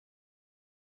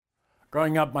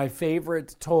Growing up, my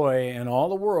favorite toy in all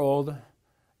the world,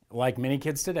 like many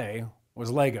kids today,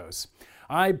 was Legos.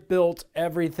 I built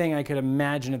everything I could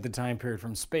imagine at the time period,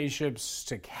 from spaceships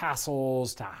to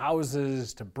castles to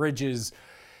houses to bridges,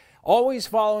 always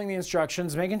following the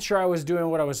instructions, making sure I was doing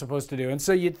what I was supposed to do. And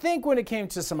so you'd think when it came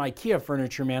to some IKEA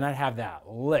furniture, man, I'd have that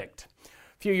licked.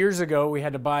 A few years ago, we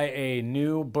had to buy a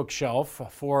new bookshelf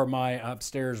for my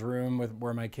upstairs room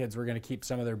where my kids were going to keep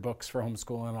some of their books for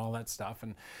homeschooling and all that stuff.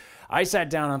 And I sat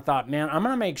down and thought, man, I'm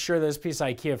going to make sure this piece of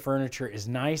IKEA furniture is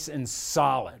nice and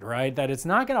solid, right? That it's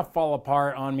not going to fall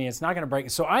apart on me. It's not going to break.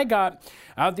 So I got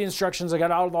out the instructions. I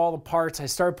got out all the parts. I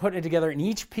started putting it together. And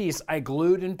each piece I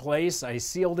glued in place. I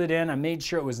sealed it in. I made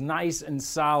sure it was nice and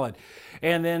solid.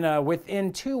 And then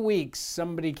within 2 weeks,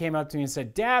 somebody came up to me and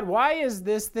said, Dad, why is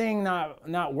this thing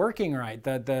not working right?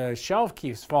 The shelf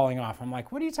keeps falling off. I'm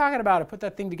like, what are you talking about? I put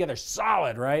that thing together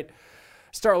solid, right?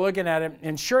 Start looking at it.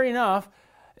 And sure enough,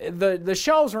 the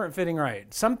shelves weren't fitting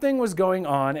right. Something was going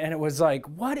on, and it was like,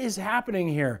 what is happening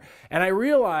here? And I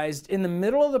realized in the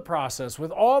middle of the process, with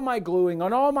all my gluing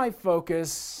on all my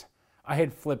focus, I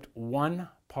had flipped one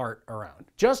part around.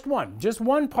 Just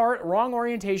one part, wrong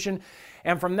orientation.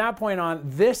 And from that point on,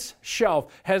 this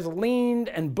shelf has leaned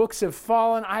and books have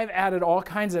fallen. I've added all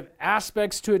kinds of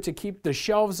aspects to it to keep the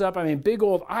shelves up. I mean, big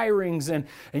old eye rings and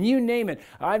you name it.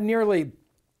 I've nearly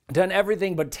done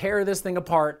everything but tear this thing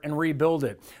apart and rebuild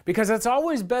it. Because it's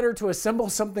always better to assemble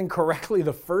something correctly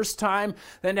the first time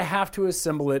than to have to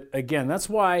assemble it again. That's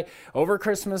why over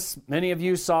Christmas, many of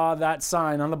you saw that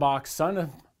sign on the box,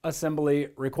 Son Assembly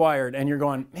Required, and you're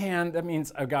going, man, that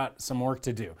means I've got some work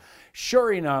to do.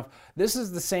 Sure enough, this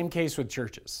is the same case with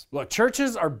churches. Look,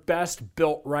 churches are best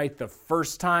built right the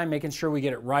first time, making sure we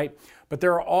get it right. But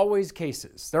there are always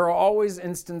cases. There are always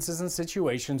instances and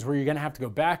situations where you're going to have to go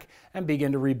back and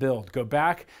begin to rebuild. Go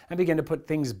back and begin to put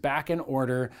things back in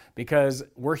order because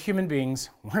we're human beings.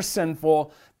 We're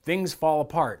sinful. Things fall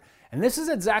apart. And this is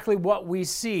exactly what we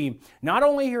see, not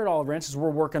only here at Olive Branch as we're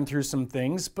working through some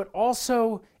things, but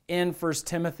also in 1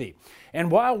 Timothy.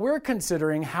 And while we're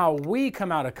considering how we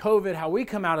come out of COVID, how we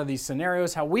come out of these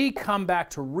scenarios, how we come back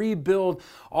to rebuild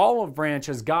Olive Branch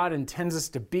as God intends us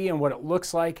to be and what it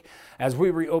looks like as we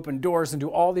reopen doors and do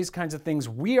all these kinds of things,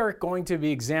 we are going to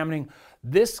be examining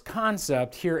this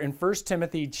concept here in 1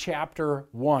 Timothy chapter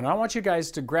 1. I want you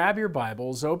guys to grab your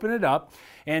Bibles, open it up,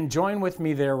 and join with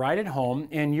me there right at home,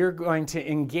 and you're going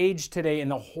to engage today in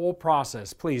the whole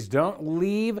process. Please don't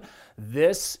leave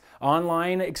this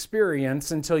online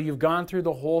experience until you've gone through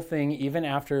the whole thing, even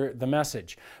after the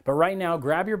message. But right now,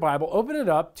 grab your Bible, open it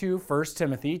up to 1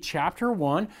 Timothy chapter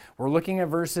 1. We're looking at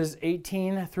verses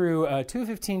 18 through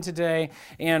 2:15 today,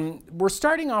 and we're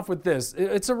starting off with this.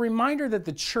 It's a reminder that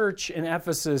the church in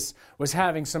Ephesus was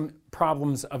having some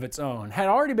problems of its own, had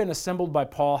already been assembled by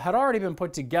Paul, had already been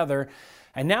put together,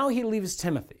 and now he leaves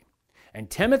Timothy. And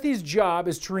Timothy's job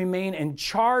is to remain and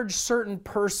charge certain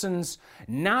persons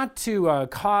not to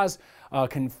cause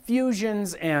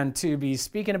confusions and to be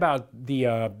speaking about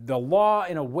the law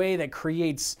in a way that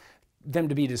creates them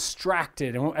to be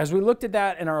distracted. And as we looked at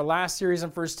that in our last series in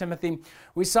 1 Timothy,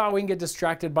 we saw we can get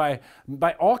distracted by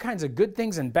all kinds of good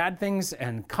things and bad things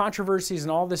and controversies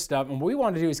and all this stuff. And what we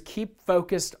want to do is keep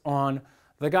focused on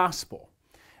the gospel.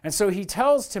 And so he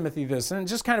tells Timothy this, and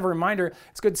just kind of a reminder,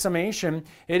 it's a good summation.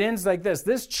 It ends like this: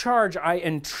 this charge I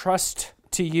entrust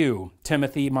to you,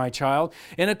 Timothy, my child,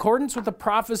 in accordance with the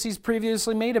prophecies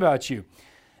previously made about you,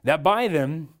 that by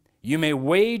them you may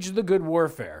wage the good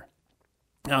warfare.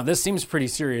 Now, this seems pretty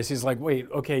serious. He's like, wait,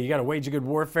 okay, you got to wage a good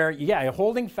warfare? Yeah,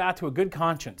 holding fast to a good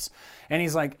conscience. And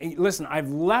he's like, hey, listen,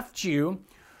 I've left you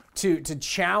to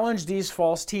challenge these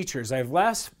false teachers. I've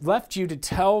left you to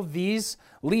tell these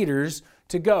leaders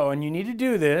to go. And you need to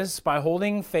do this by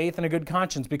holding faith and a good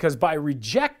conscience, because by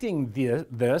rejecting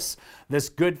this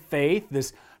good faith,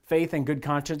 this faith and good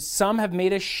conscience, some have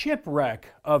made a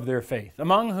shipwreck of their faith,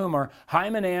 among whom are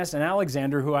Hymenaeus and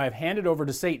Alexander, who I have handed over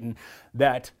to Satan,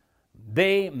 that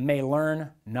they may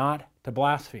learn not to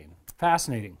blaspheme.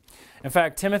 Fascinating. In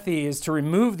fact, Timothy is to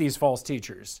remove these false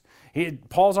teachers.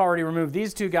 Paul's already removed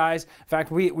these two guys. In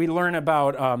fact, we learn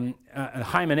about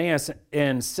Hymenaeus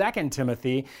in 2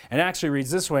 Timothy, and it actually reads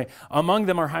this way: among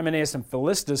them are Hymenaeus and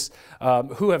Philistus,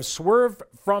 who have swerved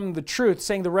from the truth,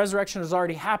 saying the resurrection has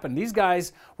already happened. These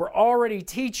guys were already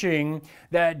teaching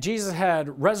that Jesus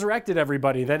had resurrected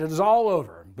everybody, that it is all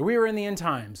over. We were in the end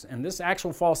times, and this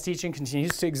actual false teaching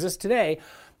continues to exist today.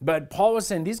 But Paul was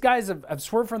saying, these guys have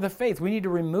swerved from the faith. We need to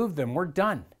remove them. We're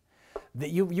done.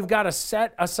 You've got to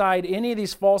set aside any of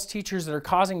these false teachers that are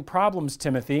causing problems,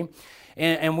 Timothy,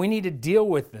 and we need to deal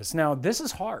with this. Now, this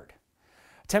is hard.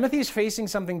 Timothy's facing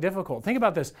something difficult. Think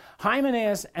about this.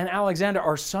 Hymenaeus and Alexander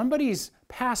are somebody's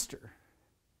pastor,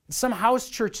 some house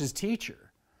church's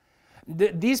teacher.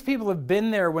 These people have been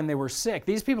there when they were sick.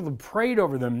 These people have prayed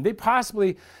over them. They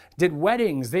possibly did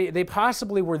weddings. They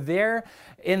possibly were there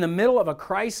in the middle of a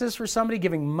crisis for somebody,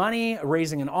 giving money,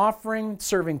 raising an offering,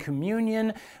 serving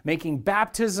communion, making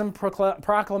baptism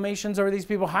proclamations over these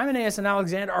people. Hymenaeus and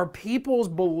Alexander are people's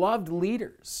beloved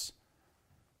leaders,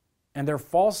 and their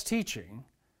false teaching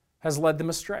has led them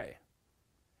astray.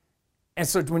 And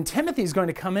so when Timothy is going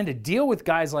to come in to deal with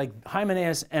guys like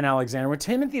Hymenaeus and Alexander, when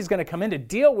Timothy is going to come in to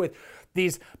deal with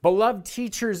these beloved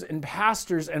teachers and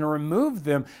pastors and remove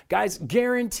them, guys,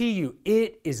 guarantee you,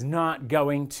 it is not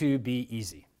going to be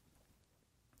easy.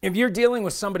 If you're dealing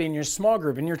with somebody in your small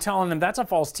group and you're telling them that's a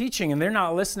false teaching and they're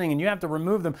not listening and you have to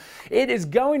remove them, it is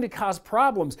going to cause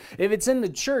problems. If it's in the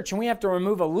church and we have to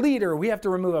remove a leader, we have to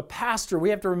remove a pastor,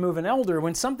 we have to remove an elder,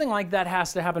 when something like that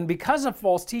has to happen because of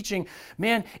false teaching,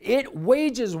 man, it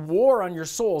wages war on your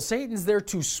soul. Satan's there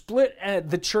to split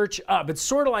the church up. It's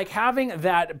sort of like having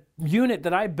that unit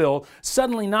that I built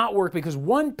suddenly not work because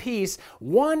one piece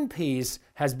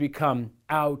has become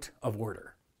out of order.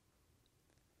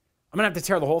 I'm going to have to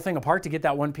tear the whole thing apart to get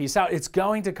that one piece out. It's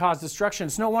going to cause destruction.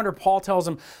 It's no wonder Paul tells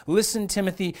him, listen,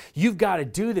 Timothy, you've got to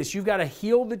do this. You've got to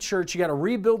heal the church. You got to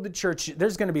rebuild the church.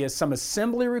 There's going to be some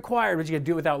assembly required, but you got to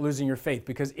do it without losing your faith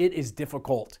because it is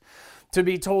difficult. To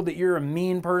be told that you're a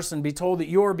mean person, be told that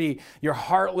you're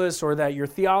heartless or that your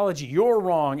theology, you're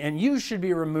wrong and you should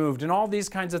be removed, and all these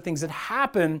kinds of things that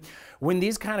happen when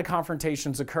these kind of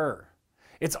confrontations occur.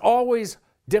 It's always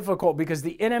difficult because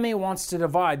the enemy wants to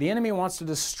divide. The enemy wants to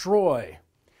destroy.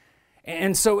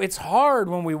 And so it's hard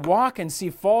when we walk and see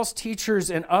false teachers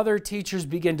and other teachers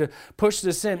begin to push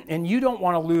this in. And you don't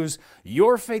want to lose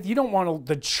your faith. You don't want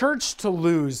the church to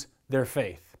lose their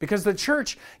faith. Because the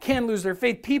church can lose their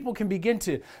faith. People can begin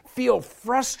to feel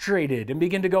frustrated and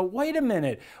begin to go, wait a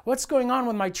minute, what's going on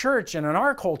with my church? And in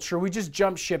our culture, we just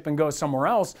jump ship and go somewhere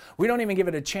else. We don't even give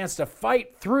it a chance to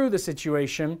fight through the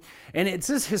situation. And it's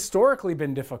just historically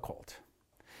been difficult.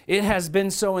 It has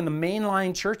been so in the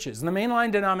mainline churches, in the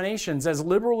mainline denominations, as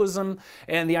liberalism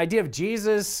and the idea of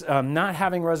Jesus not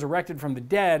having resurrected from the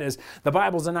dead, as the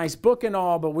Bible's a nice book and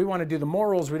all, but we want to do the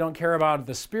morals, we don't care about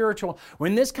the spiritual.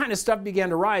 When this kind of stuff began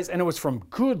to rise, and it was from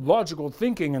good logical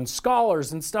thinking and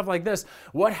scholars and stuff like this,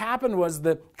 what happened was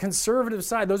the conservative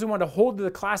side, those who wanted to hold to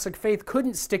the classic faith,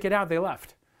 couldn't stick it out, they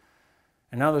left.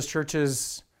 And now those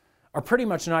churches are pretty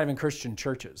much not even Christian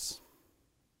churches.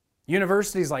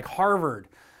 Universities like Harvard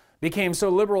became so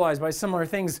liberalized by similar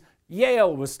things.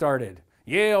 Yale was started.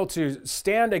 Yale to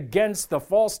stand against the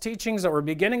false teachings that were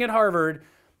beginning at Harvard.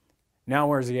 Now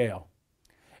where's Yale?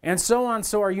 And so on.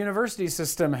 So our university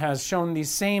system has shown these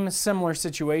same similar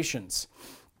situations.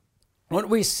 What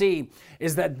we see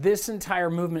is that this entire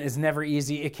movement is never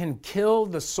easy. It can kill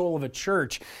the soul of a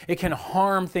church. It can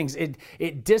harm things. It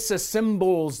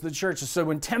disassembles the church. So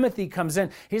when Timothy comes in,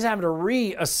 he's having to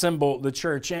reassemble the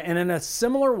church. And in a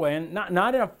similar way, and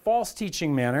not in a false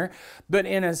teaching manner, but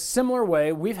in a similar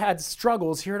way, we've had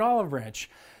struggles here at Olive Branch.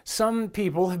 Some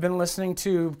people have been listening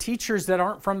to teachers that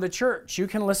aren't from the church. You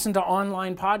can listen to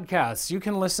online podcasts. You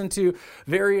can listen to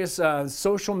various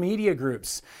social media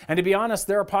groups. And to be honest,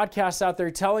 there are podcasts out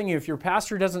there telling you if your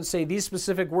pastor doesn't say these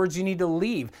specific words, you need to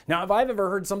leave. Now, if I've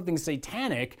ever heard something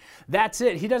satanic, that's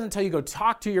it. He doesn't tell you go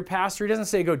talk to your pastor. He doesn't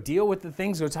say go deal with the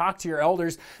things, go talk to your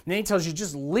elders. And then he tells you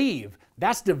just leave.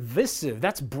 That's divisive.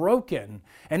 That's broken.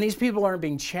 And these people aren't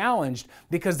being challenged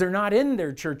because they're not in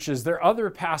their churches. They're other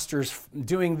pastors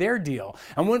doing their deal.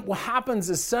 And what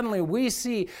happens is suddenly we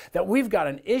see that we've got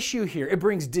an issue here. It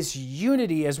brings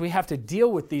disunity as we have to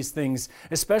deal with these things,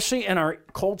 especially in our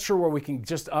culture where we can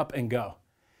just up and go.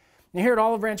 Now here at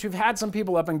Olive Branch, we've had some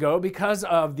people up and go because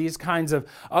of these kinds of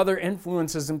other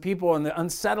influences and people and the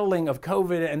unsettling of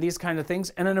COVID and these kind of things.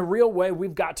 And in a real way,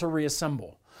 we've got to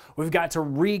reassemble. We've got to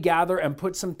regather and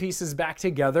put some pieces back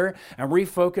together and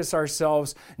refocus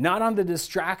ourselves not on the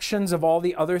distractions of all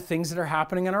the other things that are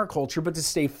happening in our culture, but to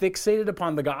stay fixated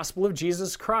upon the gospel of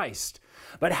Jesus Christ.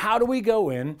 But how do we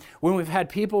go in when we've had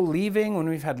people leaving, when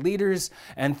we've had leaders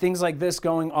and things like this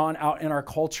going on out in our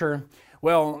culture?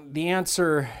 Well, the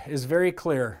answer is very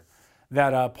clear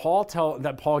that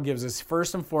Paul gives us.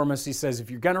 First and foremost, he says, if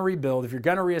you're going to rebuild, if you're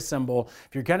going to reassemble,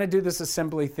 if you're going to do this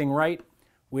assembly thing right,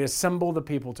 we assemble the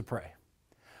people to pray.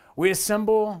 We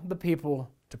assemble the people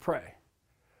to pray.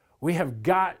 We have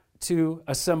got to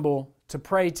assemble to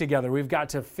pray together. We've got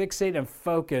to fixate and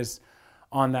focus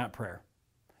on that prayer.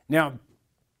 Now,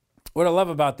 what I love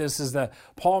about this is that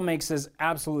Paul makes this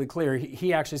absolutely clear.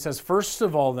 He actually says, first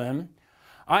of all then,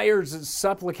 I urge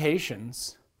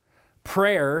supplications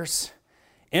prayers,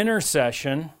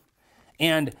 intercession,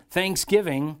 and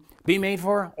thanksgiving be made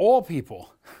for all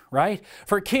people, right?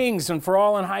 For kings and for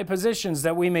all in high positions,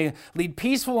 that we may lead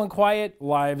peaceful and quiet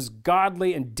lives,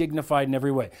 godly and dignified in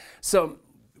every way. So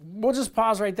we'll just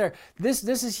pause right there. This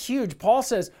is huge. Paul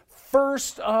says,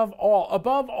 first of all,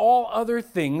 above all other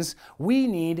things, we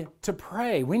need to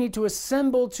pray. We need to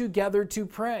assemble together to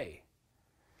pray.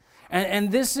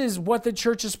 And this is what the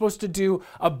church is supposed to do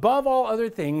above all other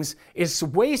things, is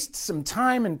waste some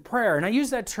time in prayer. And I use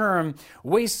that term,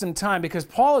 waste some time, because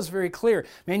Paul is very clear.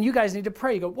 Man, you guys need to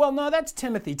pray. You go, well, no, that's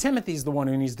Timothy. Timothy's the one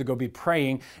who needs to go be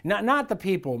praying, not the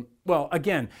people. Well,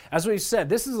 again, as we've said,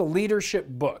 this is a leadership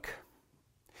book.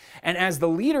 And as the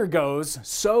leader goes,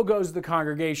 so goes the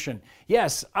congregation.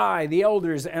 Yes, I, the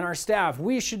elders, and our staff,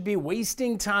 we should be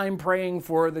wasting time praying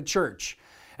for the church.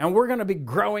 And we're going to be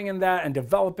growing in that and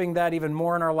developing that even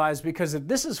more in our lives, because if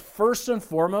this is first and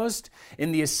foremost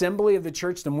in the assembly of the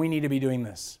church, then we need to be doing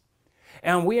this.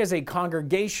 And we as a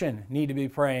congregation need to be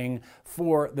praying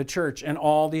for the church and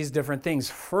all these different things.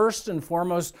 First and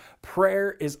foremost,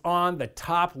 prayer is on the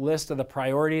top list of the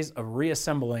priorities of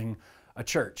reassembling a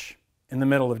church in the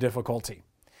middle of difficulty.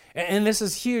 And this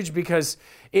is huge because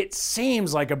it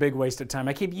seems like a big waste of time.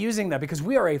 I keep using that because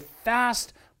we are a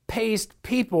fast-paced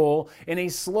people in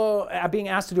being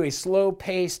asked to do a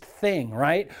slow-paced thing,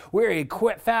 right? We're a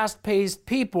fast-paced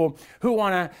people who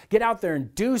want to get out there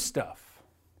and do stuff.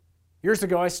 Years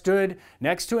ago, I stood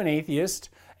next to an atheist,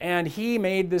 and he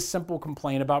made this simple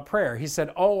complaint about prayer. He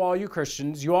said, oh, all you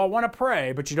Christians, you all want to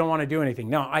pray, but you don't want to do anything.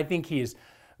 Now, I think he is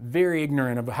very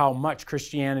ignorant of how much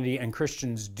Christianity and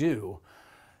Christians do.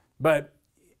 But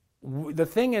the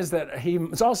thing is that he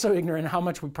is also ignorant how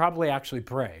much we probably actually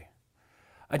pray.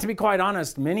 To be quite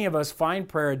honest, many of us find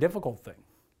prayer a difficult thing.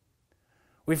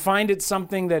 We find it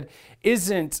something that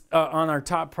isn't on our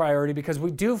top priority because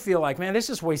we do feel like, man, this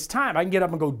just wastes time. I can get up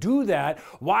and go do that.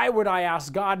 Why would I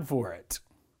ask God for it?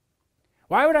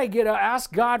 Why would I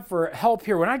ask God for help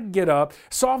here when I can get up,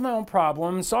 solve my own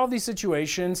problems, solve these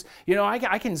situations? You know,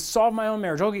 I can solve my own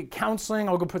marriage. I'll get counseling.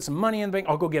 I'll go put some money in the bank.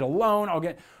 I'll go get a loan.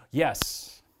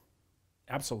 Yes,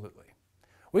 absolutely.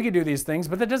 We can do these things,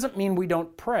 but that doesn't mean we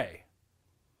don't pray.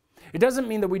 It doesn't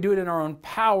mean that we do it in our own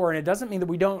power, and it doesn't mean that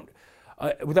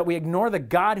we ignore the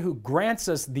God who grants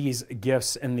us these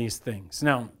gifts and these things.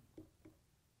 Now,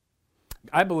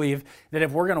 I believe that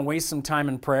if we're going to waste some time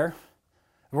in prayer,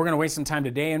 we're going to waste some time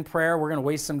today in prayer, we're going to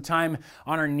waste some time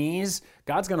on our knees,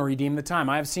 God's going to redeem the time.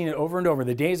 I've seen it over and over.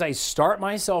 The days I start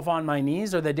myself on my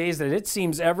knees are the days that it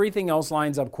seems everything else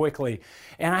lines up quickly,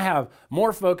 and I have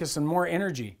more focus and more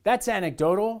energy. That's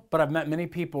anecdotal, but I've met many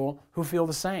people who feel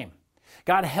the same.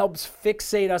 God helps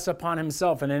fixate us upon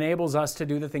Himself and enables us to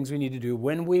do the things we need to do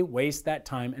when we waste that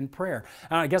time in prayer.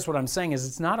 And I guess what I'm saying is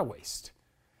it's not a waste.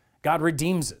 God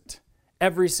redeems it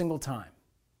every single time.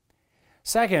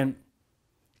 Second,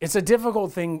 it's a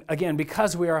difficult thing, again,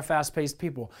 because we are a fast-paced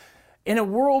people. In a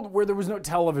world where there was no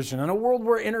television, in a world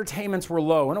where entertainments were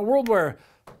low, in a world where,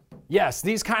 yes,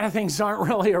 these kind of things aren't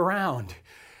really around.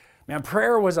 Man,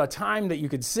 prayer was a time that you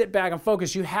could sit back and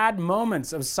focus. You had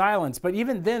moments of silence, but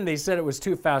even then they said it was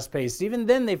too fast-paced. Even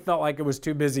then they felt like it was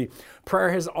too busy.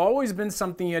 Prayer has always been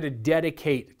something you had to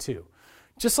dedicate to.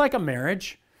 Just like a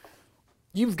marriage,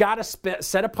 you've got to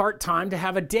set apart time to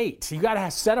have a date. You've got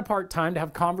to set apart time to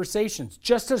have conversations.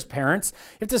 Just as parents,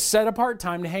 you have to set apart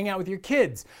time to hang out with your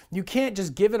kids. You can't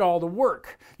just give it all to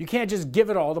work. You can't just give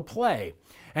it all to play.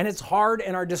 And it's hard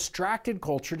in our distracted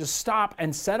culture to stop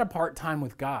and set apart time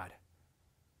with God.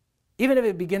 Even if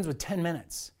it begins with 10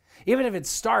 minutes. Even if it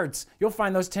starts, you'll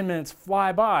find those 10 minutes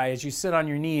fly by as you sit on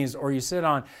your knees or you sit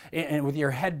on and with your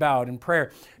head bowed in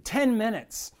prayer. 10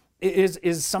 minutes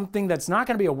is something that's not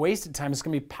going to be a wasted time. It's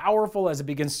going to be powerful as it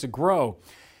begins to grow.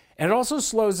 And it also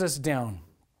slows us down.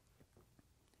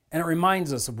 And it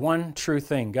reminds us of one true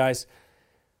thing. Guys,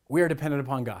 we are dependent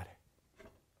upon God.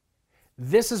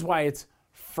 This is why it's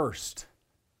first.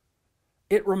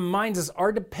 It reminds us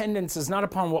our dependence is not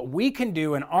upon what we can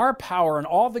do and our power and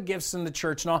all the gifts in the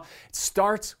church and all. It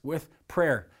starts with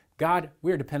prayer. God,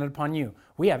 we are dependent upon you.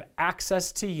 We have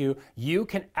access to you. You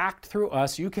can act through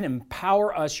us. You can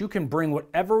empower us. You can bring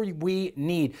whatever we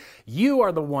need. You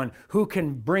are the one who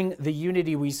can bring the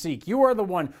unity we seek. You are the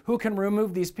one who can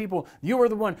remove these people. You are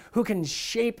the one who can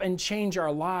shape and change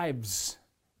our lives.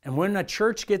 And when a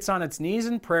church gets on its knees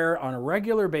in prayer on a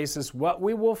regular basis, what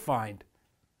we will find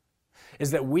is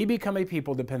that we become a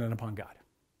people dependent upon God.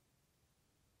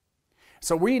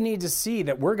 So we need to see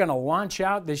that we're going to launch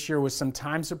out this year with some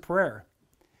times of prayer.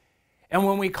 And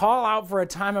when we call out for a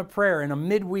time of prayer in a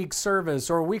midweek service,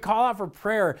 or we call out for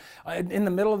prayer in the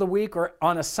middle of the week or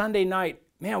on a Sunday night,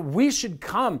 man, we should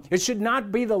come. It should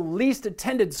not be the least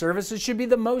attended service. It should be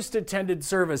the most attended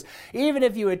service. Even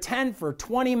if you attend for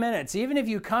 20 minutes, even if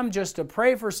you come just to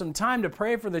pray for some time, to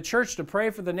pray for the church, to pray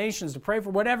for the nations, to pray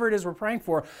for whatever it is we're praying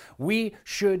for, we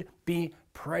should be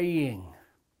praying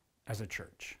as a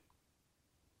church.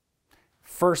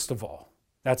 First of all,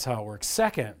 that's how it works.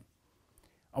 Second,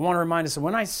 I want to remind us that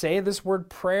when I say this word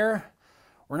prayer,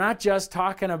 we're not just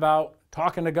talking about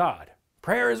talking to God.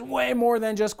 Prayer is way more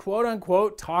than just quote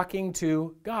unquote talking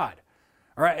to God.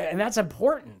 All right, and that's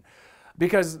important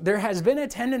because there has been a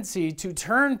tendency to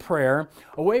turn prayer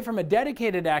away from a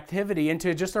dedicated activity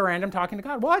into just a random talking to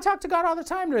God. Well, I talk to God all the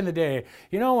time during the day.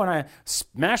 You know, when I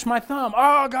smash my thumb,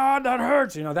 oh God, that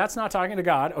hurts. You know, that's not talking to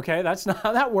God. Okay, that's not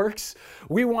how that works.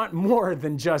 We want more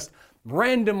than just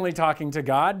randomly talking to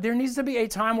God. There needs to be a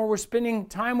time where we're spending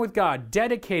time with God,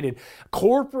 dedicated,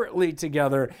 corporately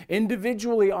together,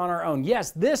 individually on our own.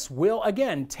 Yes, this will,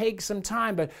 again, take some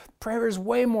time, but prayer is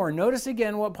way more. Notice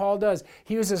again what Paul does.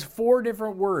 He uses 4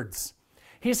 different words.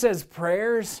 He says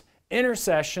prayers,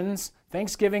 intercessions,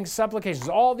 thanksgiving, supplications.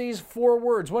 All these 4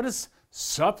 words. What is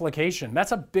supplication?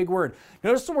 That's a big word.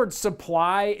 Notice the word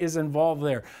supply is involved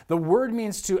there. The word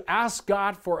means to ask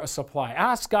God for a supply.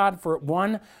 Ask God for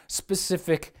one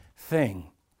specific thing.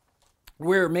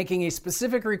 We're making a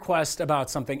specific request about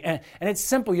something. And it's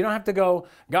simple. You don't have to go,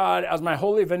 God, as my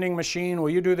holy vending machine, will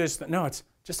you do this? No, it's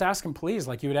just ask him, please,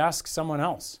 like you would ask someone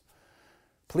else.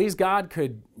 Please, God,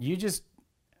 could you just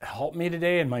help me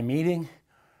today in my meeting?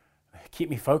 Keep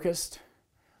me focused.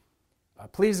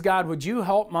 Please, God, would you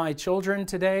help my children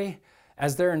today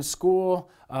as they're in school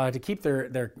to keep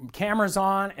their cameras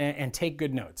on and take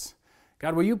good notes?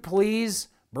 God, will you please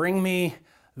bring me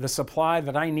the supply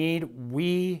that I need?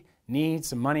 We need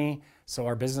some money so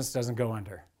our business doesn't go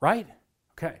under, right?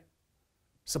 Okay.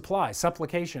 Supply,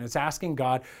 supplication. It's asking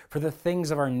God for the things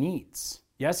of our needs.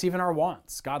 Yes, even our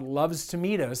wants. God loves to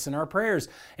meet us in our prayers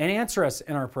and answer us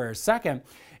in our prayers. Second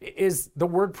is the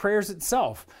word prayers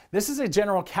itself. This is a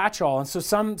general catch-all. And so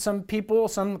some people,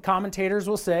 some commentators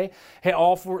will say, hey,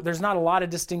 there's not a lot of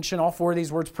distinction. All 4 of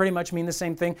these words pretty much mean the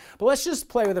same thing. But let's just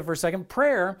play with it for a second.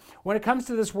 Prayer, when it comes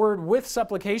to this word with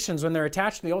supplications, when they're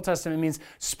attached to the Old Testament, means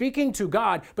speaking to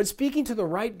God, but speaking to the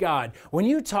right God. When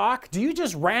you talk, do you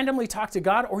just randomly talk to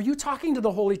God, or are you talking to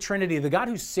the Holy Trinity, the God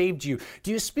who saved you? Do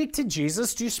you speak to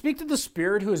Jesus? Do you speak to the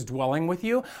Spirit who is dwelling with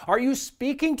you? Are you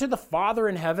speaking to the Father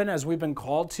in heaven as we've been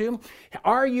called to?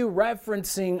 Are you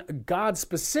referencing God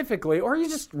specifically, or are you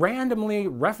just randomly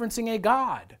referencing a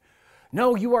God?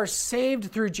 No, you are saved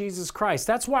through Jesus Christ.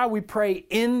 That's why we pray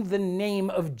in the name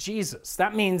of Jesus.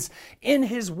 That means in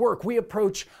his work, we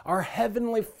approach our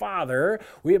heavenly Father.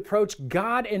 We approach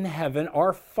God in heaven,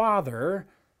 our Father.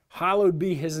 Hallowed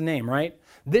be his name, right?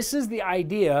 This is the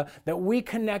idea that we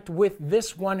connect with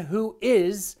this one who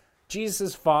is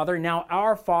Jesus' Father, now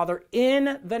our Father,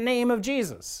 in the name of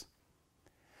Jesus.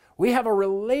 We have a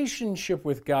relationship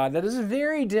with God that is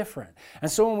very different. And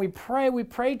so when we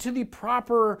pray to the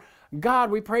proper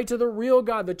God. We pray to the real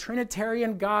God, the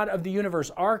Trinitarian God of the universe,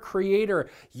 our Creator,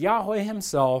 Yahweh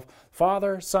himself,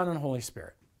 Father, Son, and Holy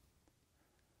Spirit.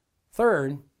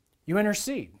 Third, you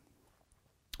intercede.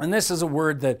 And this is a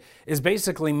word that is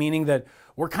basically meaning that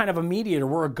we're kind of a mediator.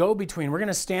 We're a go-between. We're going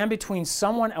to stand between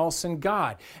someone else and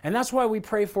God. And that's why we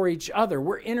pray for each other.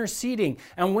 We're interceding.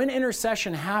 And when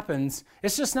intercession happens,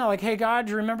 it's just not like, hey, God,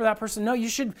 do you remember that person? No, you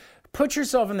should put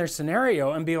yourself in their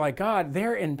scenario and be like, God,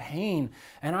 they're in pain.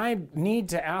 And I need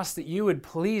to ask that you would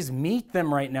please meet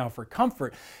them right now for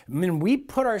comfort. When we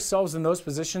put ourselves in those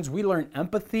positions, we learn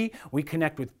empathy. We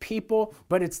connect with people.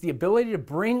 But it's the ability to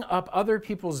bring up other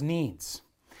people's needs.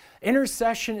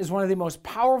 Intercession is one of the most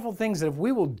powerful things that if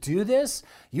we will do this,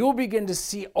 you'll begin to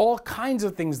see all kinds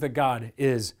of things that God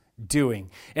is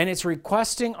doing. And it's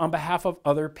requesting on behalf of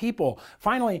other people.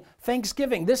 Finally,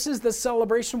 Thanksgiving. This is the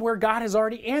celebration where God has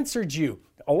already answered you.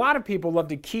 A lot of people love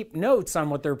to keep notes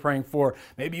on what they're praying for.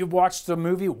 Maybe you've watched the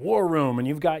movie War Room and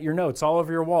you've got your notes all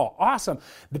over your wall. Awesome.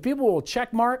 The people will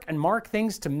check mark and mark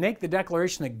things to make the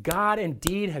declaration that God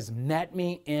indeed has met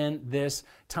me in this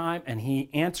time and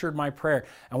he answered my prayer.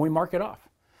 And we mark it off.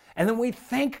 And then we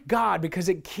thank God because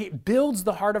it builds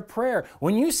the heart of prayer.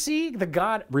 When you see that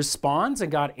God responds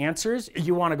and God answers,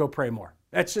 you want to go pray more.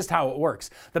 That's just how it works.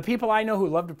 The people I know who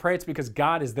love to pray, it's because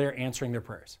God is there answering their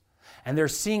prayers. And they're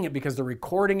seeing it because they're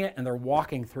recording it and they're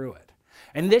walking through it.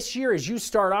 And this year, as you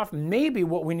start off, maybe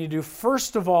what we need to do,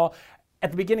 first of all, at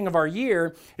the beginning of our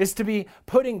year, is to be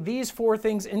putting these 4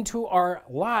 things into our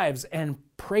lives and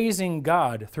praising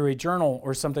God through a journal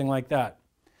or something like that.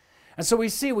 And so we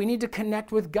see we need to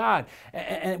connect with God,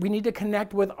 and we need to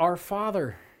connect with our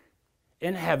Father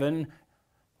in heaven,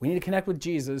 We need to connect with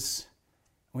Jesus.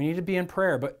 We need to be in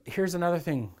prayer. But here's another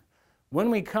thing. When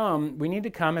we come, we need to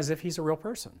come as if he's a real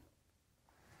person.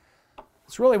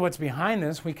 It's really what's behind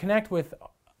this. We connect with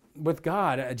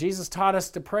God. Jesus taught us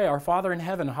to pray, "Our Father in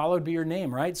heaven, hallowed be your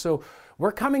name," right? So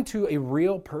we're coming to a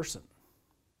real person.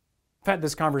 I've had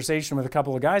this conversation with a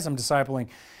couple of guys I'm discipling,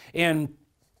 and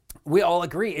we all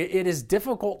agree it is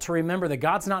difficult to remember that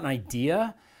God's not an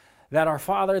idea, that our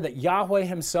Father, that Yahweh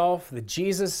himself, that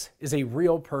Jesus is a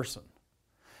real person.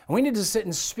 And we need to sit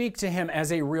and speak to him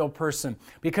as a real person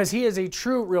because he is a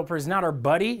true real person. He's not our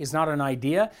buddy. He's not an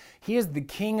idea. He is the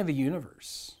King of the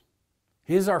universe.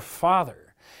 He is our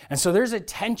Father. And so there's a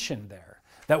tension there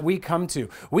that we come to.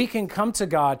 We can come to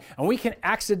God and we can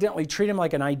accidentally treat him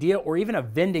like an idea or even a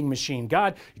vending machine.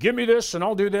 God, give me this and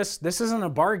I'll do this. This isn't a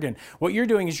bargain. What you're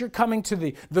doing is you're coming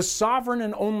to the sovereign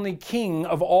and only King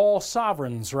of all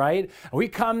sovereigns, right? We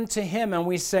come to him and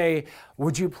we say,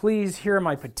 would you please hear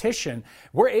my petition?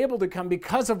 We're able to come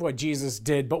because of what Jesus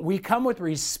did, but we come with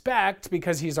respect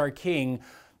because he's our King,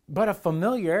 but a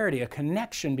familiarity, a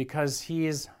connection because he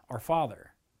is our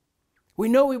Father. We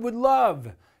know he would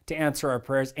love to answer our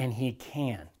prayers, and he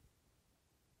can.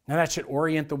 Now that should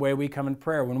orient the way we come in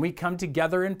prayer. When we come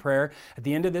together in prayer at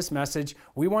the end of this message,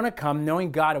 we want to come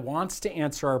knowing God wants to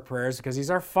answer our prayers because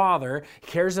he's our Father. He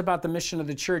cares about the mission of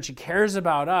the church. He cares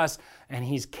about us, and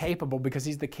he's capable because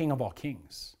he's the King of all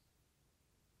kings.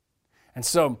 And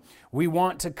so we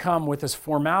want to come with this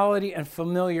formality and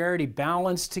familiarity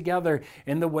balanced together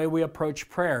in the way we approach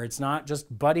prayer. It's not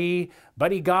just buddy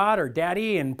God or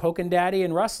daddy and poking daddy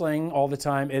and wrestling all the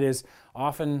time. It is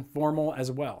often formal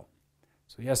as well.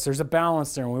 So yes, there's a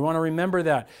balance there, and we want to remember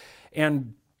that.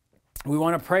 And we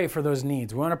want to pray for those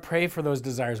needs. We want to pray for those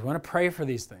desires. We want to pray for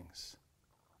these things.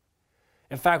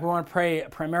 In fact, we want to pray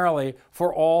primarily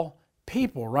for all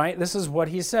people, right? This is what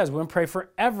he says. We want to pray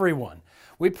for everyone.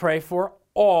 We pray for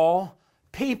all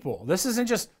people. This isn't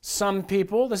just some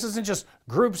people. This isn't just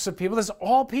groups of people. This is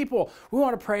all people. We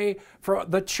want to pray for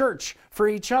the church, for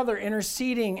each other,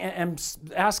 interceding and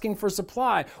asking for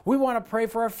supply. We want to pray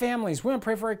for our families. We want to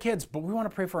pray for our kids, but we want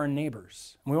to pray for our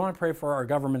neighbors. We want to pray for our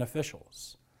government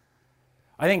officials.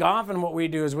 I think often what we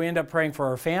do is we end up praying for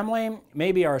our family,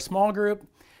 maybe our small group,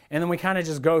 and then we kind of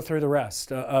just go through the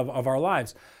rest of our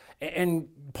lives. And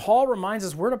Paul reminds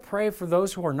us we're to pray for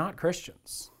those who are not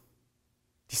Christians.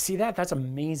 Do you see that? That's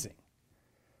amazing.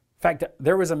 In fact,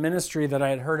 there was a ministry that I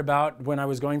had heard about when I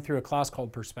was going through a class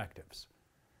called Perspectives.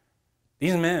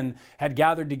 These men had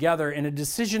gathered together in a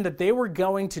decision that they were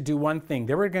going to do one thing.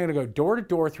 They were going to go door to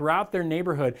door throughout their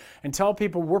neighborhood and tell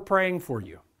people, we're praying for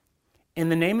you. In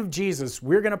the name of Jesus,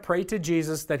 we're going to pray to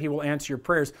Jesus that he will answer your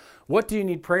prayers. What do you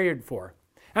need prayer for?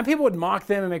 And people would mock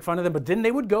them and make fun of them, but then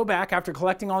they would go back after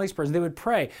collecting all these prayers. They would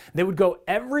pray. They would go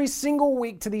every single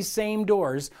week to these same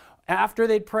doors after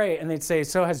they'd pray, and they'd say,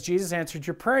 so has Jesus answered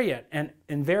your prayer yet? And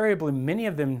invariably, many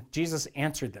of them, Jesus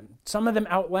answered them. Some of them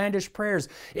outlandish prayers.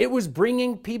 It was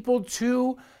bringing people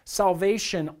to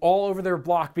salvation all over their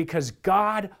block because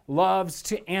God loves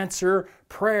to answer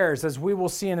prayers, as we will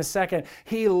see in a second.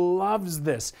 He loves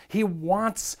this. He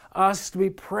wants us to be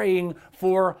praying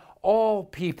for all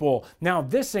people. Now,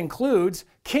 this includes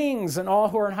kings and all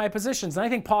who are in high positions. And I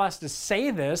think Paul has to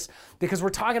say this because we're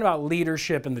talking about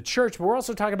leadership in the church, but we're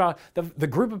also talking about the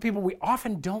group of people we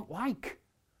often don't like.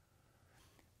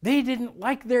 They didn't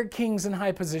like their kings in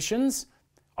high positions.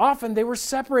 Often they were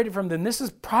separated from them. This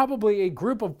is probably a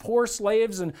group of poor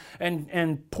slaves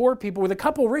and poor people with a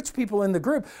couple rich people in the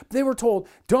group. They were told,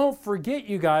 don't forget,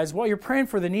 you guys, while you're praying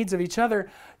for the needs of each other,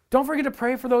 don't forget to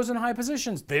pray for those in high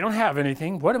positions. They don't have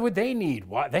anything. What would they need?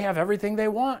 They have everything they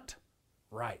want.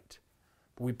 Right.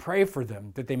 But we pray for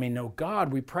them that they may know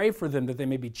God. We pray for them that they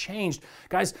may be changed.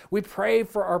 Guys, we pray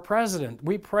for our president.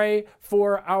 We pray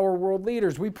for our world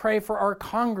leaders. We pray for our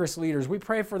Congress leaders. We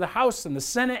pray for the House and the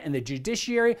Senate and the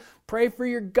judiciary. Pray for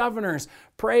your governors.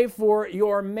 Pray for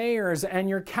your mayors and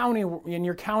your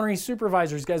county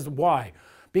supervisors. Guys, why?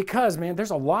 Because, man,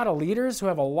 there's a lot of leaders who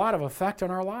have a lot of effect on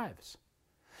our lives.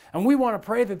 And we want to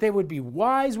pray that they would be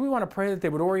wise. We want to pray that they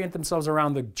would orient themselves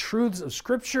around the truths of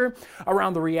Scripture,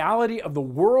 around the reality of the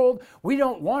world. We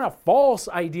don't want a false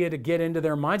idea to get into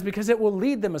their minds because it will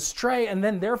lead them astray, and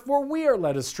then therefore we are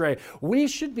led astray. We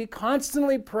should be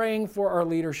constantly praying for our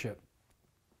leadership.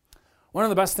 One of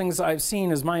the best things I've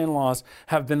seen is my in-laws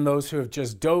have been those who have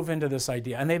just dove into this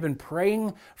idea, and they've been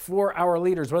praying for our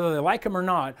leaders, whether they like them or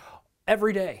not,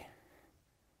 every day.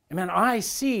 And man, I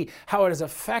see how it has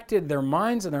affected their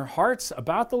minds and their hearts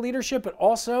about the leadership, but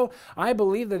also I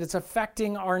believe that it's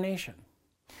affecting our nation.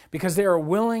 because they are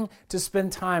willing to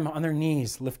spend time on their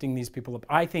knees lifting these people up.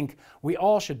 I think we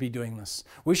all should be doing this.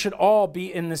 We should all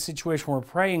be in this situation where we're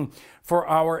praying for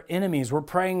our enemies. We're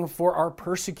praying for our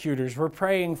persecutors. We're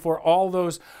praying for all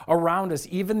those around us,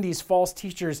 even these false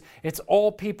teachers. It's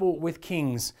all people with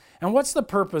kings. And what's the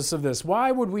purpose of this?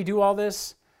 Why would we do all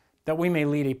this? That we may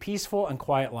lead a peaceful and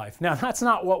quiet life. Now, that's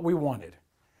not what we wanted.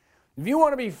 If you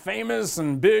want to be famous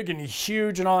and big and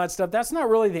huge and all that stuff, that's not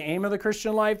really the aim of the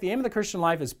Christian life. The aim of the Christian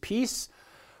life is peace,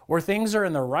 where things are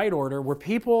in the right order, where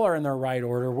people are in their right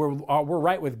order, where we're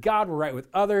right with God, we're right with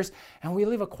others, and we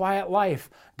live a quiet life,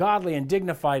 godly and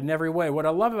dignified in every way. What I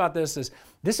love about this is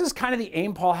kind of the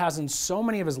aim Paul has in so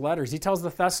many of his letters. He tells the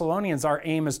Thessalonians our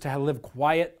aim is to live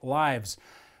quiet lives,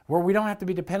 where we don't have to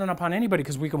be dependent upon anybody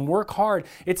because we can work hard.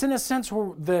 It's in a sense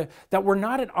that we're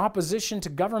not in opposition to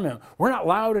government. We're not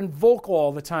loud and vocal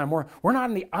all the time. We're not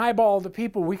in the eyeball of the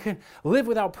people. We can live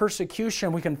without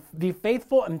persecution. We can be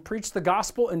faithful and preach the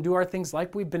gospel and do our things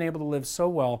like we've been able to live so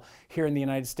well here in the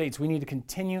United States. We need to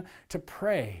continue to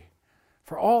pray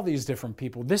for all these different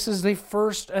people. This is the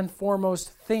first and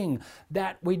foremost thing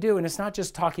that we do. And it's not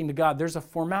just talking to God. There's a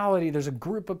formality, there's a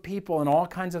group of people and all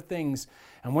kinds of things.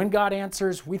 And when God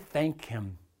answers, we thank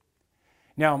Him.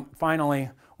 Now,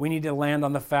 finally, we need to land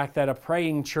on the fact that a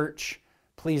praying church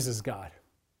pleases God.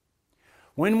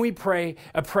 When we pray,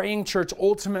 a praying church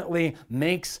ultimately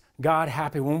makes God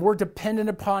happy. When we're dependent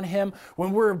upon Him,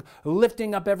 when we're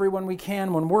lifting up everyone we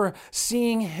can, when we're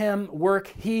seeing Him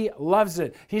work, He loves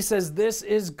it. He says, this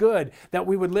is good, that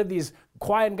we would live these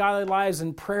quiet and godly lives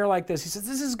in prayer like this. He says,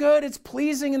 this is good. It's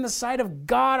pleasing in the sight of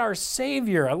God, our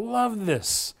Savior. I love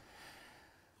this.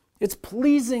 It's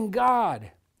pleasing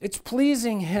God. It's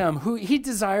pleasing Him, who He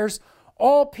desires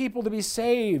all people to be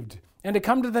saved and to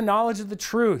come to the knowledge of the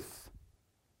truth.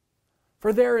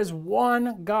 For there is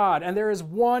one God, and there is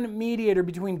one mediator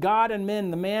between God and men,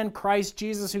 the man Christ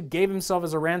Jesus, who gave Himself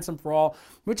as a ransom for all,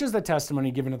 which is the testimony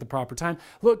given at the proper time.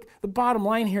 Look, the bottom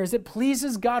line here is it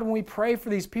pleases God when we pray for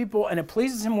these people, and it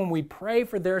pleases Him when we pray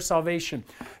for their salvation.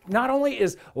 Not only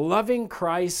is loving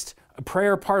Christ a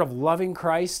prayer part of loving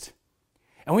Christ,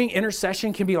 and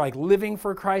intercession can be like living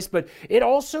for Christ, but it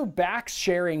also backs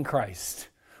sharing Christ.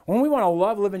 When we want to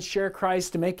love, live, and share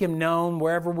Christ to make Him known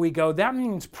wherever we go, that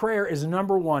means prayer is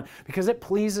number one because it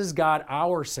pleases God,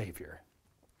 our Savior.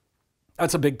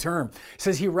 That's a big term. It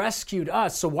says He rescued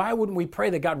us, so why wouldn't we pray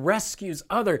that God rescues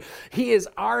others? He is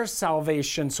our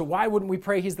salvation, so why wouldn't we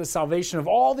pray He's the salvation of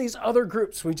all these other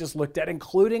groups we just looked at,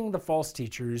 including the false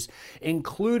teachers,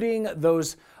 including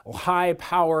those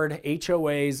high-powered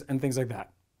HOAs and things like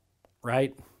that,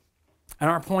 right? And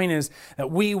our point is that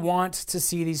we want to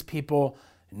see these people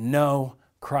know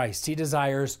Christ. He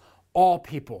desires all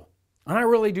people. And I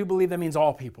really do believe that means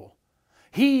all people.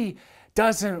 He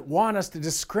doesn't want us to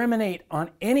discriminate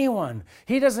on anyone.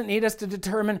 He doesn't need us to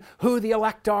determine who the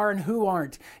elect are and who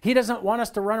aren't. He doesn't want us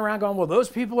to run around going, well, those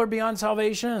people are beyond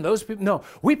salvation and those people. No,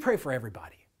 we pray for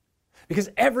everybody because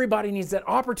everybody needs that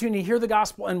opportunity to hear the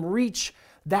gospel and reach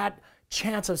that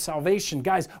chance of salvation.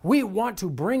 Guys, we want to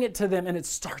bring it to them, and it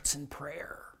starts in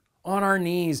prayer. On our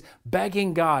knees,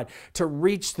 begging God to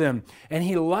reach them. And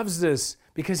He loves this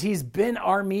because He's been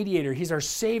our mediator. He's our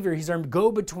Savior. He's our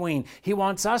go-between. He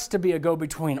wants us to be a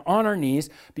go-between on our knees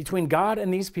between God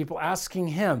and these people, asking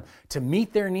Him to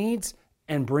meet their needs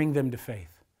and bring them to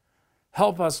faith.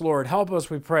 Help us, Lord. Help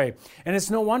us, we pray. And it's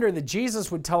no wonder that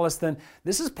Jesus would tell us then,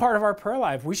 this is part of our prayer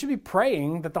life. We should be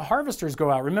praying that the harvesters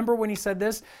go out. Remember when He said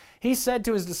this? He said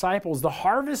to His disciples, the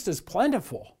harvest is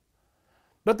plentiful,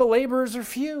 but the laborers are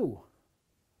few.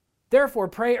 Therefore,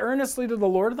 pray earnestly to the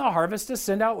Lord of the harvest to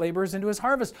send out laborers into His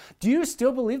harvest. Do you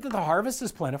still believe that the harvest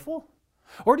is plentiful?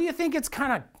 Or do you think it's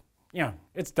kind of,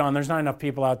 it's done. There's not enough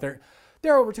people out there.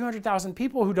 There are over 200,000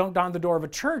 people who don't don the door of a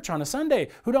church on a Sunday,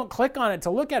 who don't click on it to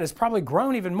look at it. It's probably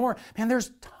grown even more. Man, there's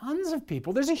tons of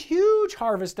people. There's a huge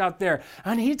harvest out there.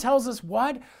 And He tells us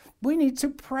what? We need to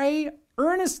pray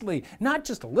earnestly, not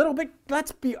just a little bit.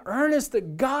 Let's be earnest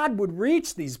that God would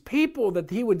reach these people,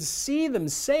 that He would see them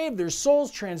saved, their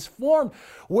souls transformed.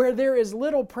 Where there is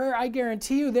little prayer, I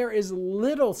guarantee you there is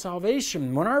little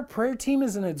salvation. When our prayer team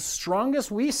is in its strongest,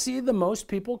 we see the most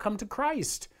people come to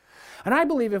Christ. And I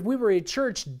believe if we were a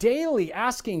church daily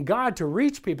asking God to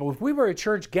reach people, if we were a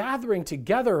church gathering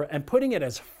together and putting it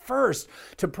as first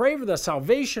to pray for the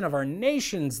salvation of our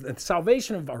nations, the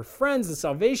salvation of our friends, the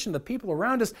salvation of the people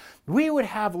around us, we would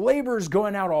have laborers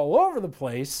going out all over the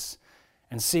place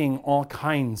and seeing all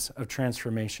kinds of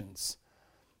transformations.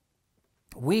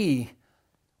 We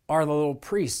are the little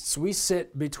priests. We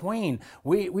sit between.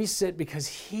 We sit because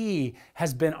He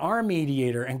has been our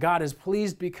mediator, and God is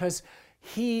pleased because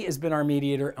He has been our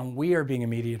mediator, and we are being a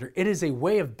mediator. It is a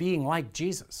way of being like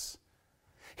Jesus.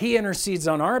 He intercedes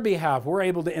on our behalf. We're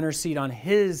able to intercede on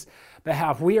his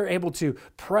behalf. We are able to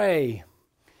pray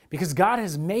because God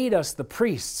has made us the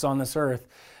priests on this earth.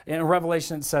 In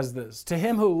Revelation, it says this, to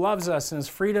him who loves us and has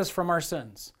freed us from our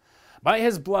sins by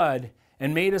his blood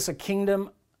and made us a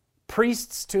kingdom,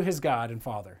 priests to his God and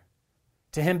Father.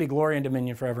 To him be glory and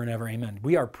dominion forever and ever. Amen.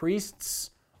 We are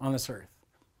priests on this earth.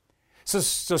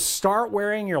 So start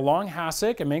wearing your long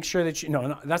hassock and make sure that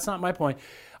no, that's not my point.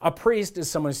 A priest is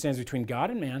someone who stands between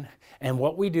God and man. And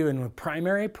what we do, and the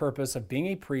primary purpose of being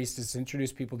a priest is to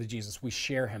introduce people to Jesus. We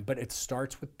share him, but it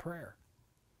starts with prayer.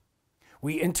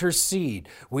 We intercede.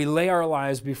 We lay our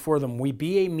lives before them. We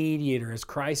be a mediator as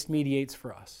Christ mediates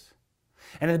for us.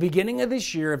 And at the beginning of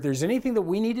this year, if there's anything that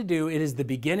we need to do, it is the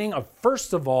beginning of,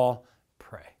 first of all,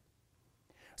 pray.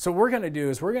 So what we're going to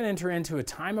do is we're going to enter into a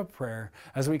time of prayer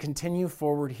as we continue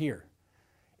forward here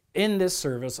in this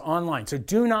service online. So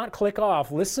do not click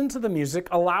off. Listen to the music.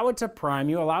 Allow it to prime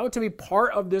you. Allow it to be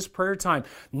part of this prayer time.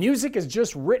 Music is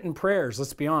just written prayers,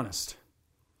 let's be honest.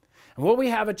 And what we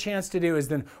have a chance to do is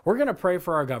then we're going to pray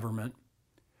for our government.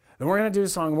 Then we're going to do a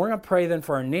song. We're going to pray then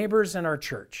for our neighbors and our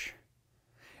church.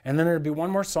 And then there'll be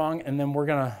one more song, and then we're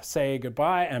going to say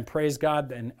goodbye and praise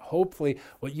God. And hopefully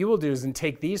what you will do is then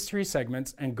take these 3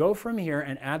 segments and go from here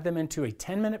and add them into a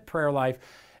 10-minute prayer life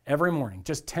every morning.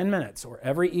 Just 10 minutes, or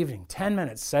every evening, 10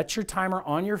 minutes. Set your timer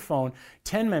on your phone,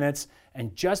 10 minutes,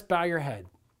 and just bow your head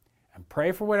and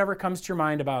pray for whatever comes to your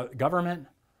mind about government,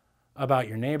 about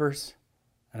your neighbors,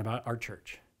 and about our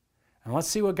church. And let's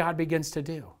see what God begins to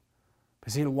do,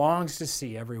 because he longs to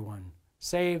see everyone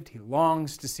saved. He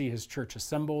longs to see his church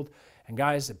assembled. And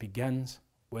guys, it begins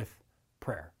with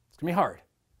prayer. It's going to be hard,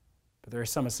 but there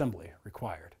is some assembly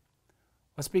required.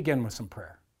 Let's begin with some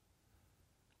prayer.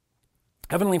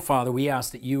 Heavenly Father, we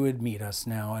ask that you would meet us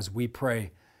now as we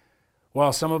pray.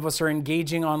 While some of us are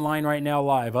engaging online right now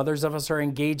live, others of us are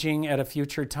engaging at a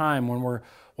future time when we're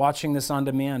watching this on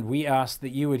demand, we ask that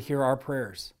you would hear our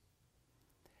prayers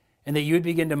and that you would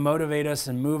begin to motivate us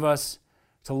and move us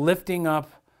to lifting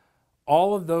up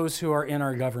all of those who are in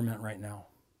our government right now.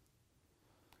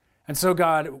 And so,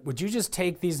 God, would you just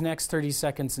take these next 30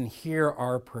 seconds and hear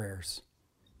our prayers?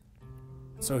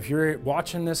 So if you're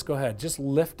watching this, go ahead. Just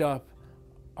lift up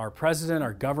our president,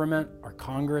 our government, our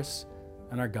Congress,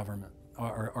 and our government,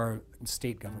 our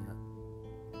state government.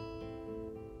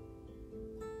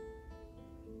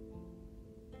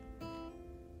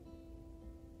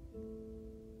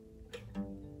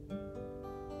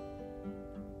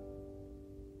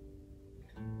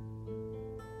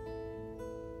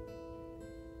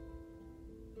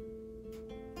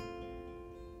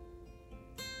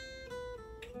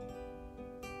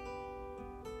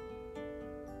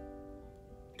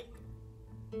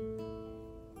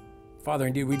 Father,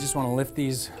 indeed, we just want to lift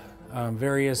these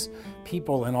various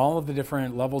people and all of the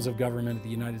different levels of government of the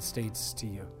United States to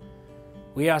you.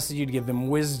 We ask that you'd give them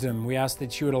wisdom. We ask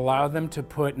that you would allow them to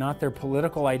put not their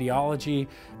political ideology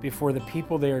before the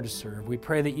people they are to serve. We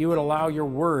pray that you would allow your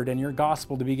word and your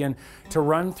gospel to begin to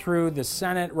run through the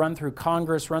Senate, run through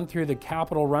Congress, run through the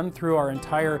Capitol, run through our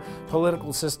entire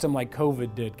political system like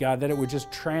COVID did. God, that it would just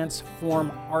transform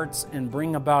hearts and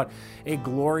bring about a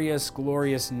glorious,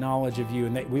 glorious knowledge of you,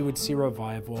 and that we would see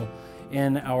revival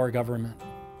in our government.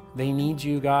 They need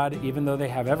you, God, even though they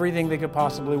have everything they could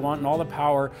possibly want and all the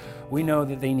power, we know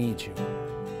that they need you.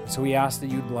 So we ask that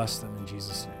you'd bless them in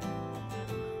Jesus' name.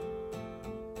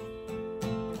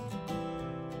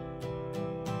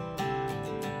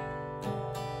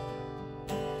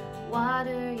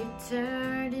 Water you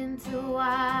turned into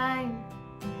wine.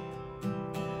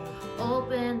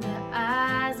 Open the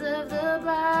eyes of the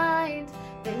blind.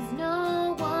 There's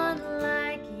no one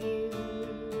like you.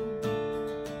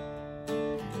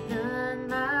 None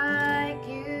like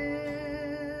you.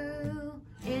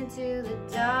 Into the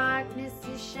darkness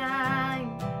you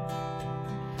shine.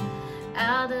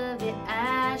 Out of the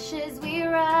ashes we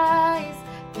rise.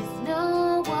 There's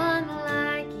no one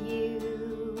like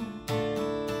you.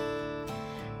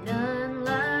 None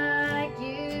like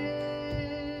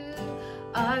you.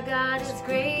 Our God is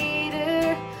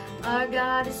greater. Our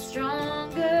God is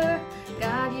stronger.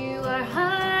 God, you are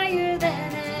higher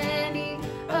than any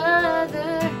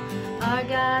other. Our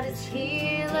God is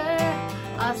healer,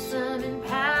 awesome in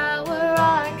power.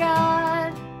 Our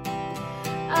God,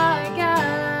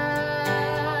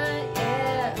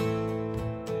 yeah.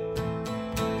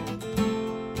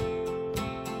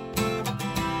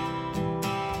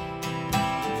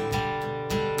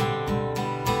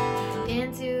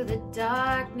 Into the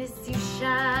darkness you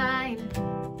shine.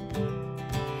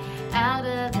 Out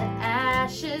of the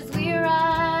ashes we rise.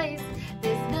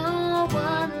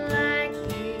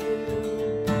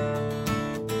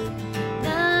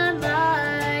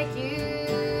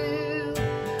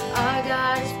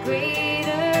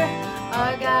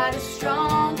 Our God is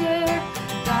stronger.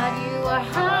 God, you are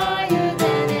higher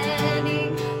than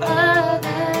any other.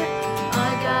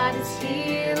 Our God is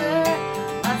healer,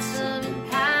 awesome in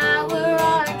power.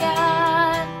 Our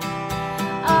God,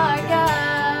 our God.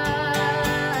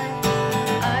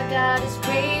 Our God is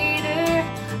greater.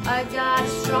 Our God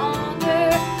is stronger.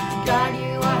 God,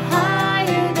 you are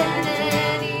higher than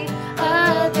any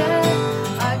other.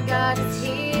 Our God is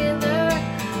healer,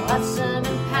 awesome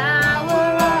in power.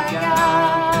 Our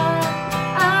God,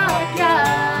 our God.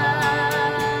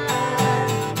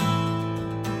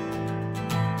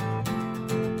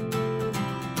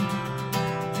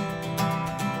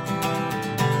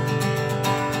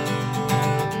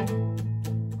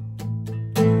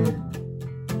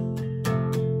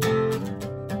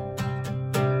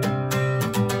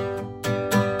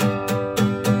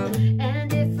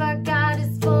 And if our God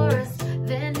is for us,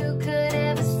 then who could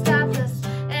ever stop us?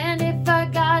 And if our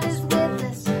God is with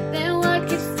us, then what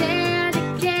could stand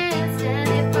against? And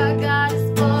if our God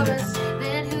is for us,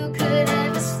 then who could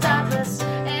ever stop us?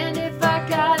 And if our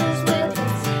God is with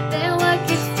us, then what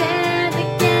could stand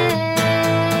against?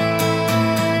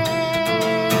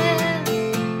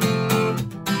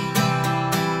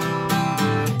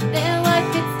 Then what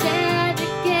could stand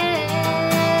against?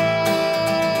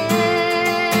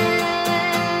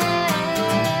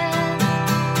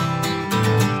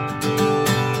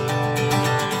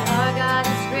 Our God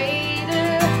is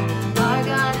greater, our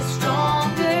God is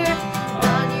stronger.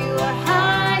 God, you are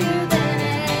higher than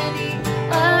any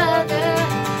other.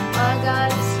 Our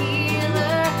God is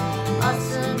healer,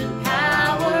 awesome in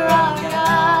power. Our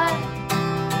God,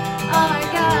 our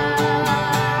God.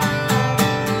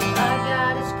 Our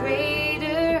God is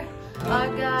greater, our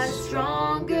God is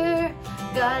stronger.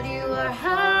 God, you are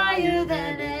higher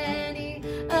than any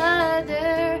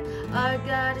other. Our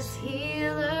God is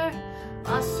healer,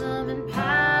 awesome in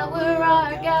power.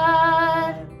 Our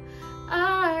God,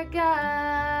 our God.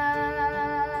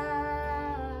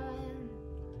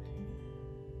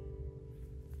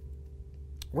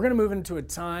 We're going to move into a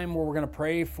time where we're going to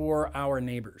pray for our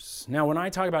neighbors. Now, when I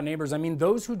talk about neighbors, I mean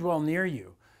those who dwell near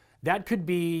you. That could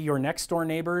be your next door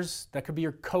neighbors, that could be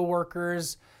your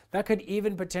coworkers, that could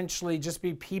even potentially just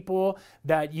be people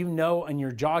that you know in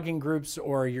your jogging groups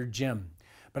or your gym.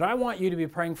 But I want you to be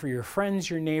praying for your friends,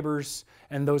 your neighbors,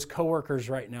 and those coworkers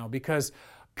right now because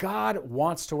God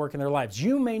wants to work in their lives.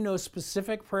 You may know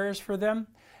specific prayers for them,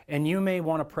 and you may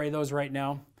want to pray those right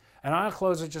now. And I'll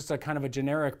close with just a kind of a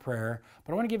generic prayer,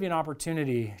 but I want to give you an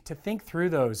opportunity to think through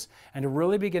those and to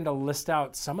really begin to list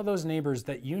out some of those neighbors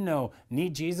that you know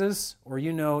need Jesus or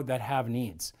you know that have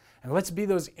needs. And let's be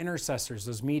those intercessors,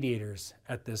 those mediators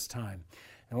at this time.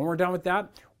 And when we're done with that,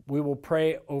 we will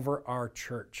pray over our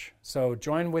church. So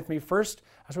join with me first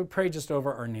as we pray just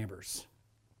over our neighbors.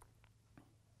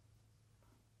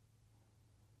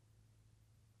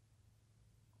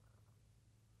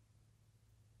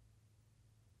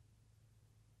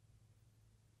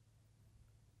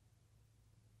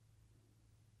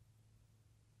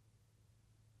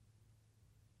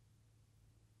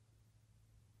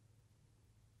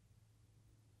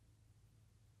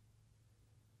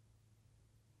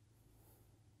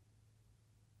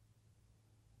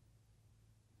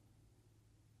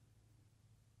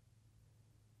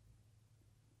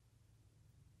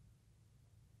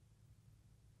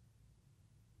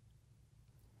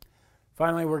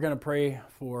 Finally, we're going to pray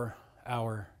for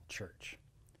our church.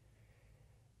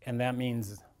 And that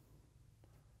means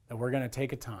that we're going to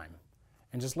take a time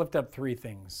and just lift up three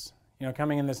things. You know,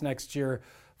 coming in this next year,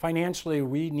 financially,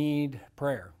 we need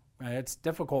prayer. It's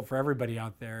difficult for everybody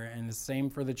out there, and the same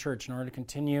for the church. In order to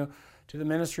continue to the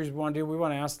ministries we want to do, we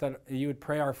want to ask that you would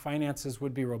pray our finances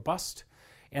would be robust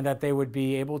and that they would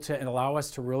be able to allow us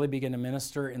to really begin to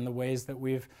minister in the ways that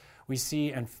we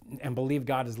see and believe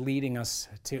God is leading us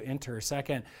to enter.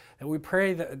 Second, that we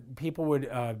pray that people would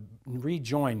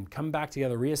rejoin, come back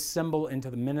together, reassemble into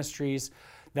the ministries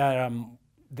that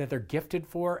they're gifted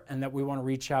for and that we want to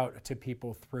reach out to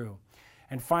people through.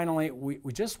 And finally,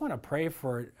 we just want to pray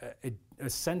for a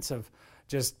sense of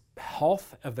just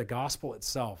health of the gospel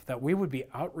itself, that we would be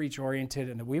outreach oriented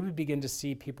and that we would begin to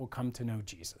see people come to know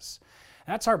Jesus.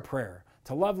 That's our prayer,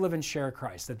 to love, live, and share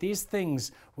Christ, that these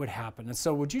things would happen. And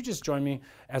so would you just join me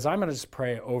as I'm going to just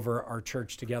pray over our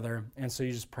church together? And so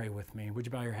you just pray with me. Would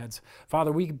you bow your heads?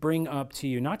 Father, we bring up to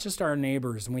you not just our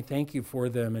neighbors, and we thank you for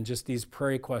them and just these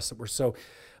prayer requests that were so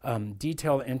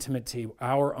detailed, intimate to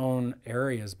our own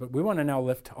areas. But we want to now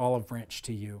lift Olive Branch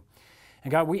to you.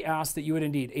 And God, we ask that you would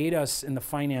indeed aid us in the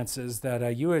finances,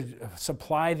 that you would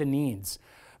supply the needs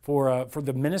for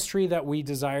the ministry that we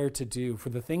desire to do, for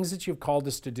the things that you've called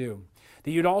us to do,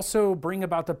 that you'd also bring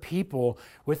about the people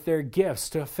with their gifts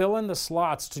to fill in the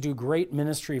slots to do great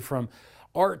ministry, from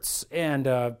arts and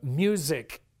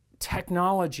music,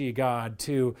 technology, God,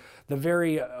 to the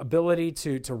very ability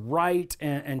to write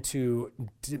and to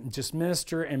just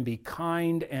minister and be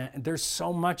kind. And there's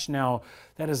so much now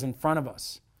that is in front of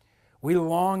us. We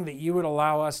long that you would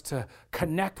allow us to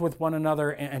connect with one another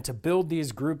and to build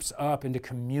these groups up into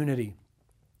community,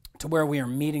 to where we are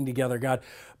meeting together. God,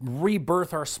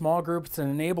 rebirth our small groups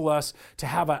and enable us to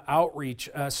have an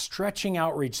outreach, a stretching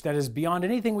outreach that is beyond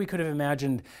anything we could have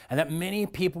imagined, and that many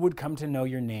people would come to know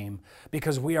your name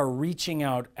because we are reaching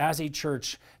out as a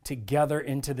church together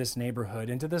into this neighborhood,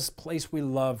 into this place we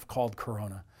love called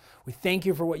Corona. We thank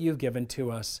you for what you've given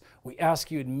to us. We ask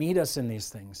you to meet us in these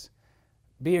things.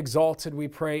 Be exalted, we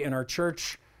pray, in our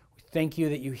church. We thank you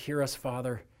that you hear us,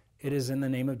 Father. It is in the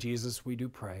name of Jesus we do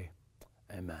pray.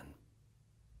 Amen.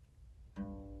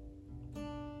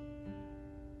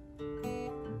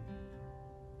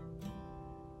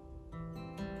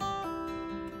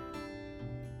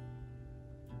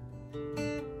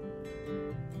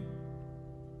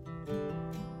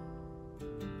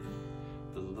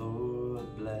 The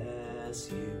Lord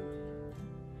bless you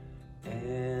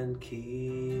and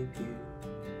keep you.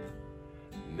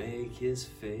 Make his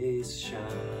face shine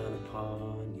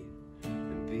upon you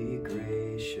and be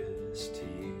gracious to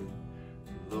you.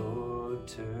 The Lord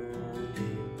turn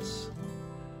his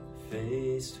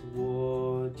face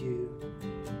toward you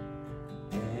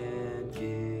and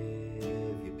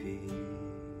give you peace.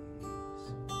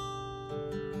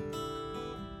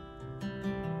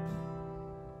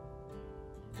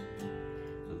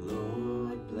 The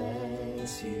Lord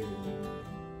bless you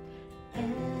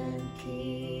and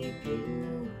keep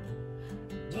you.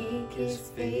 Make his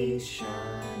face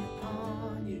shine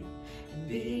upon you and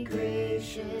be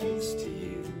gracious to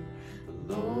you. The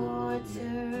Lord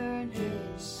turn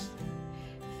his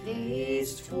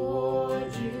face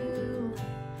toward you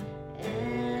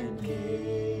and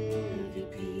give you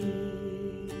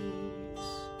peace.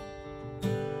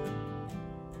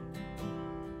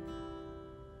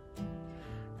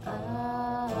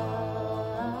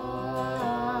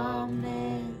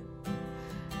 Amen.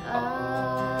 Amen.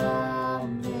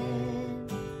 Amen.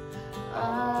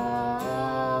 Amen.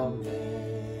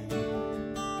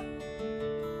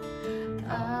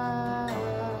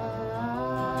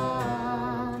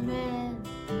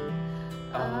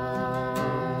 Amen.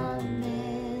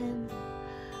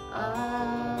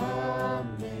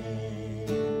 Amen.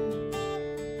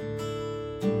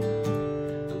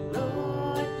 The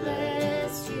Lord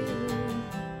bless you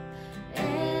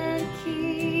and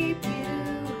keep you.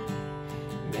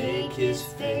 Make his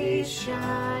face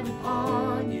shine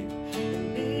upon you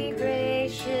and be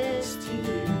gracious to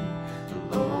you.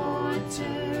 The Lord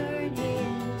turn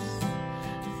his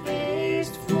face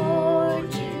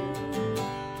toward you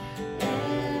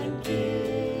and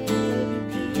give you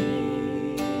peace.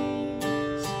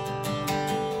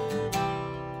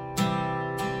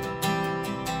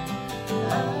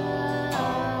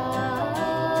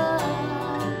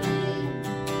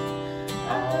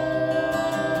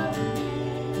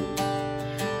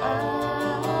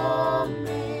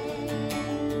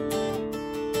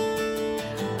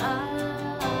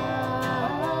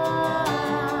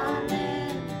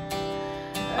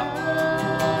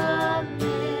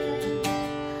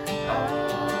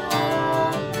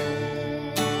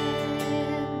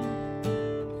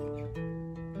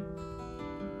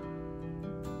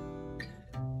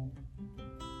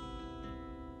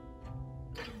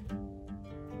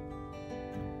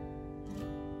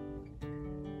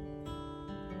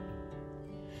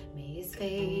 May his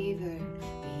favor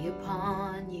be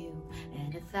upon you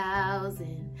and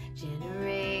 1,000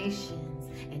 generations,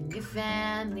 and your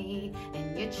family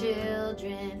and your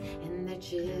children and their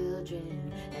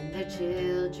children and their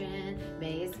children.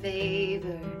 May his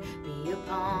favor be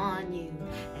upon you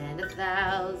and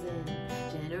 1,000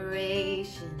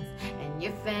 generations, and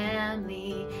your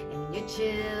family and your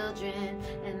children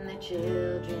and their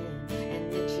children